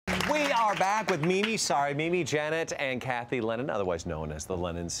We are back with Mimi, Janet, and Kathy Lennon, otherwise known as the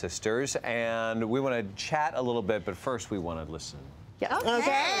Lennon Sisters. And we want to chat a little bit, but first we want to listen. Yeah.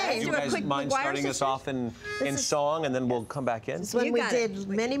 Okay. Do you guys mind starting us off in song, and then we'll come back in? This is one we did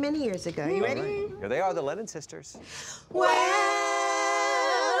many, many years ago. You ready? Right. Here they are, the Lennon Sisters. Well,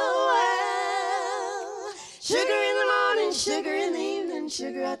 sugar in the morning, sugar in the evening,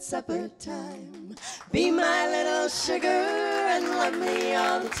 sugar at supper time. Be my little sugar and love me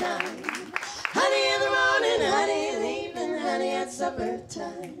all the time. Honey in the morning, honey in the evening, honey at supper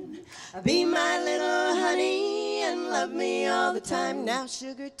time. Be my little honey and love me all the time. Now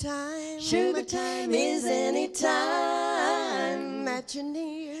sugar time is any time that you're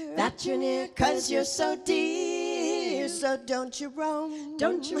near, 'cause you're so dear. So don't you roam,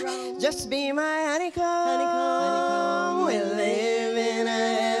 just be my honeycomb. We live in a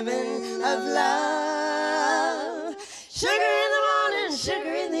heaven of love. Sugar in the morning,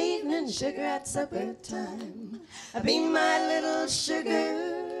 sugar in the evening, sugar at supper time. Be my little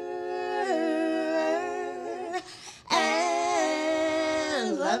sugar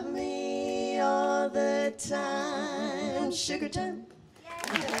and love me all the time. Sugar time.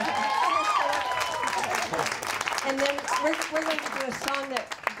 And then we're going to do a song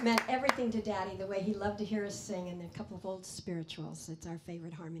that meant everything to Daddy, the way he loved to hear us sing, and a couple of old spirituals. It's our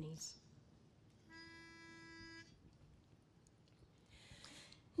favorite harmonies.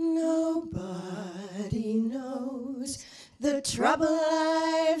 Nobody knows the trouble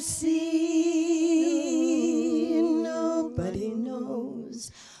I've seen. Nobody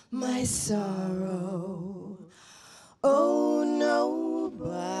knows my sorrow. Oh,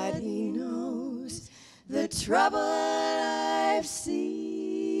 nobody knows the trouble I've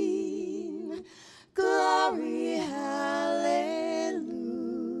seen. Glory,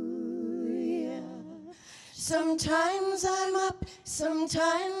 hallelujah. Sometimes I'm up,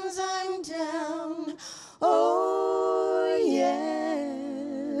 sometimes I'm down. Oh,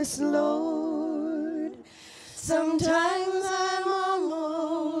 yes, Lord. Sometimes I'm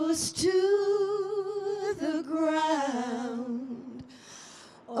almost to the ground.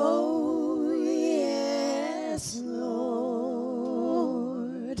 Oh, yes, Lord.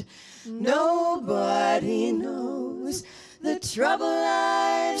 Nobody knows the trouble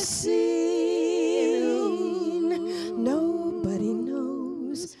I've seen. Nobody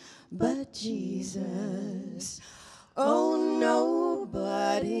knows but Jesus. Oh,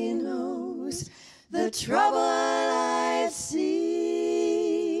 nobody knows the trouble I've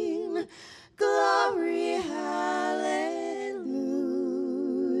seen. Glory, hallelujah.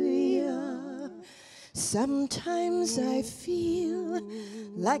 Sometimes I feel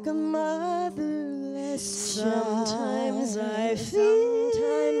like a motherless child. Sometimes I feel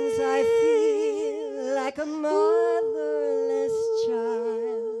like a motherless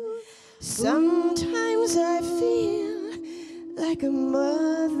child. Sometimes I feel like a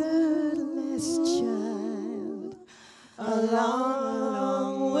motherless child. A long,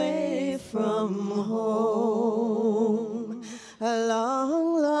 long way from home. A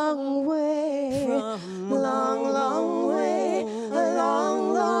long, long way from long, long way. A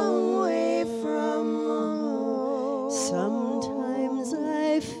long, long way from home. Sometimes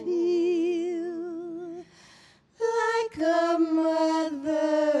I feel like a motherless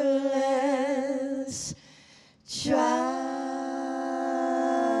child.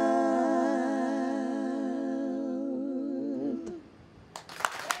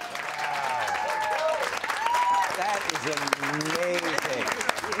 Amazing.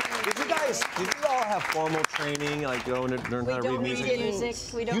 Did you all have formal training, like going to learn how to read music?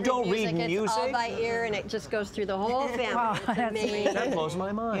 We don't read music. It's all by ear, and it just goes through the whole family. Wow, that's amazing. That blows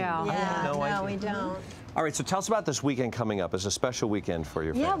my mind. Yeah. I had no idea. No, we don't. All right, so tell us about this weekend coming up. It's a special weekend for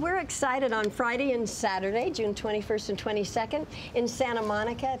your family. Yeah, we're excited on Friday and Saturday, June 21st and 22nd, in Santa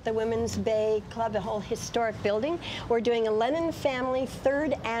Monica at the Women's Bay Club, a whole historic building. We're doing a Lennon Family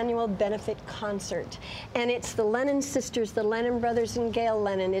 3rd Annual Benefit Concert. And it's the Lennon Sisters, the Lennon brothers and Gail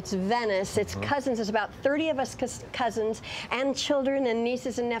Lennon. It's Venice, it's cousins. There's about 30 of us cousins and children and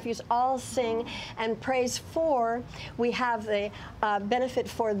nieces and nephews all sing and praise for. We have the benefit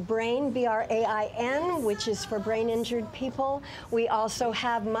for BRAIN, B-R-A-I-N, which is for brain-injured people. We also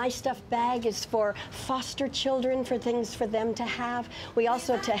have My Stuffed Bag is for foster children, for things for them to have. We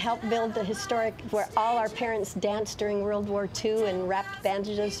also, to help build the historic, where all our parents danced during World War II and wrapped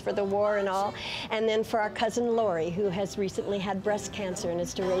bandages for the war and all. And then for our cousin Lori, who has recently had breast cancer, and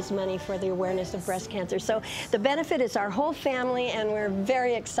it's to raise money for the awareness of breast cancer. So the benefit is our whole family, and we're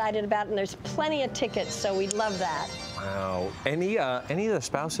very excited about it, and there's plenty of tickets, so we'd love that. Wow. Any of the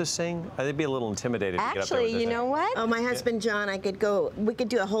spouses sing? They'd be a little intimidated to get up there Actually, with you know what? Oh, my husband John, we could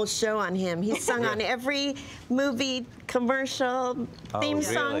do a whole show on him. He's sung on every movie, commercial, theme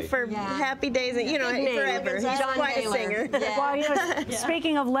song for Happy Days, and forever. He's John quite Taylor. a singer. Well,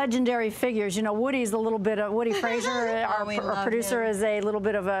 speaking of legendary figures, Woody's a little bit of Woody Frazier, our producer, is a little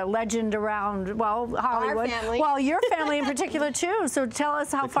bit of a legend around, well, Hollywood. Our family. Well, your family in particular too. So tell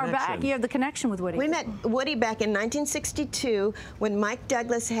us how far back you have the connection with Woody. We met Woody back in 1962 when Mike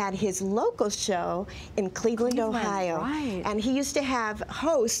Douglas had his local show in Cleveland, Ohio. Right. And he used to have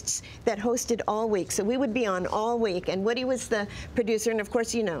hosts that hosted all week. So we would be on all week. And Woody was the producer. And of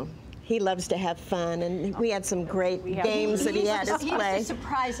course, he loves to have fun, and we had some great games that he had us play. He used to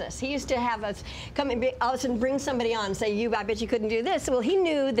surprise us. He used to have us come and all of a sudden bring somebody on and say, I bet you couldn't do this. Well, he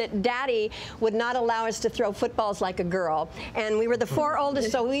knew that Daddy would not allow us to throw footballs like a girl. And we were the 4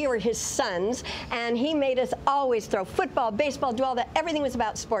 oldest, so we were his sons. And he made us always throw football, baseball, do all that. Everything was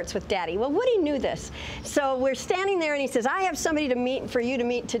about sports with Daddy. Well, Woody knew this. So we're standing there, and he says, I have somebody for you to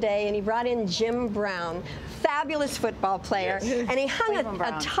meet today. And he brought in Jim Brown, fabulous football player. Yes. And he hung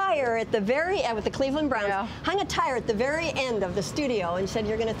a tire at the very end with the Cleveland Browns, hung a tire at the very end of the studio and said,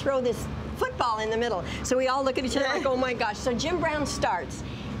 you're going to throw this football in the middle. So we all look at each other like, oh my gosh. So Jim Brown starts.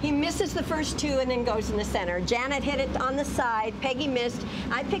 He misses the first 2 and then goes in the center. Janet hit it on the side. Peggy missed.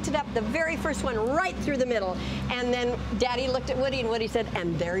 I picked it up, the very first one, right through the middle. And then Daddy looked at Woody, and Woody said,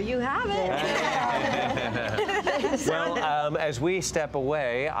 and there you have it. Well, as we step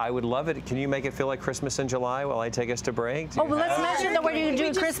away, I would love it. Can you make it feel like Christmas in July while I take us to break? Well, let's mention that we're going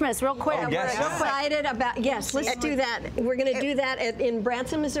to do Christmas real quick. Yes. We're excited about, let's do that. We're going to do that in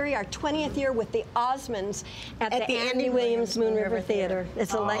Branson, Missouri, our 20th year with the Osmonds at the Andy Williams Moon River Theater.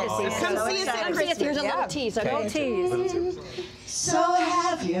 It's a legacy. Come see us at Christmas. Here's a little tease. Okay? Tease. So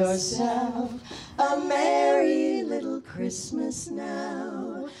have yourself a merry little Christmas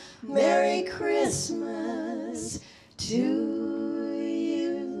now. Merry Christmas to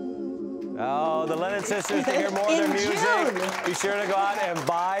you. Oh, the Lennon Sisters, to hear more of their music, be sure to go out and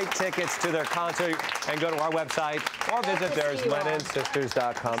buy tickets to their concert and go to our website or visit theirs,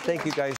 lennonsisters.com. Thank you guys.